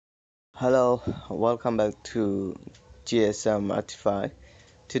Hello, welcome back to GSM Artify.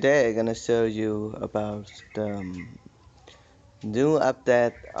 Today I'm gonna show you about the new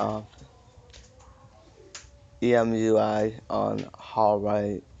update of EMUI on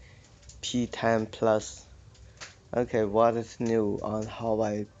Huawei P10 Plus. Okay, what is new on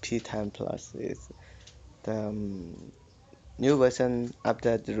Huawei P10 Plus is the new version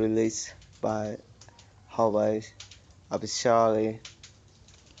update released by Huawei officially.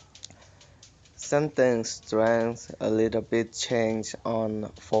 Something strange, a little bit change on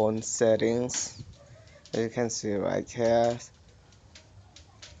phone settings. You can see right here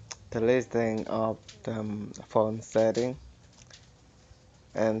the listing of the phone setting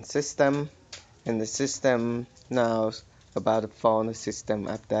and system. In the system now about the phone system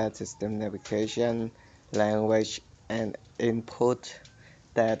update, system navigation, language and input,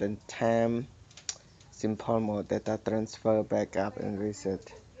 date and time, simple mode, data transfer, backup and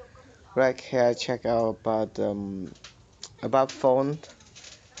reset. Right here check out about phone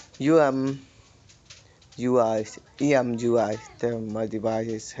UI EMUI. My device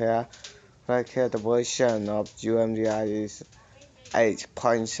is here. Right here the version of EMUI is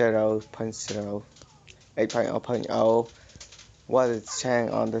 8.0.0. 8.0.0. What is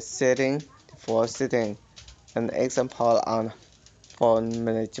changed on the setting? For setting, an example on phone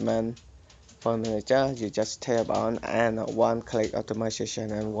management. Phone manager, you just tap on and one click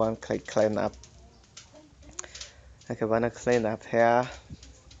automation and one click clean up. Okay, wanna clean up here.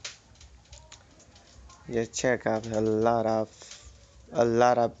 You check out a lot of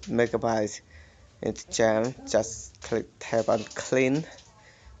megabytes. It's jammed. Just click tap on clean.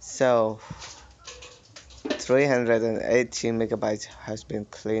 So 380 megabytes has been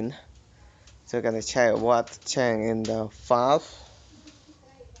cleaned. So we're gonna check what changed in the file.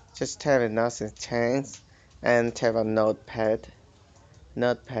 Just tap on nothing changed and tap on notepad.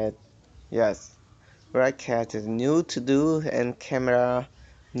 Notepad, yes. Right here is new to do and camera,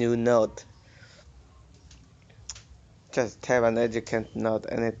 new note. Just tap on it, you can't note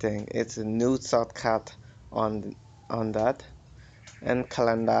anything. It's a new shortcut on that. And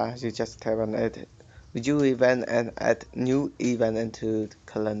calendar, you just tap on it. View event and add new event into the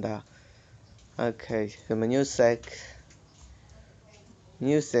calendar. Okay, the music.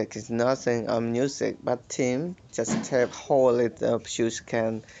 Music is nothing on music but theme. Just tap hold it up, you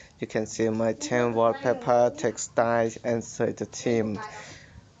can see my theme wallpaper, text style, and set the theme.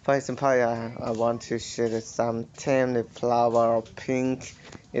 For example, I want to share some theme, the flower or pink.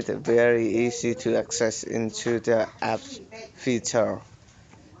 It's very easy to access into the app feature.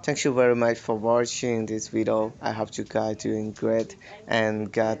 Thank you very much for watching this video. I hope you guys doing great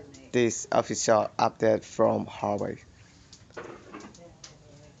and got this official update from Huawei.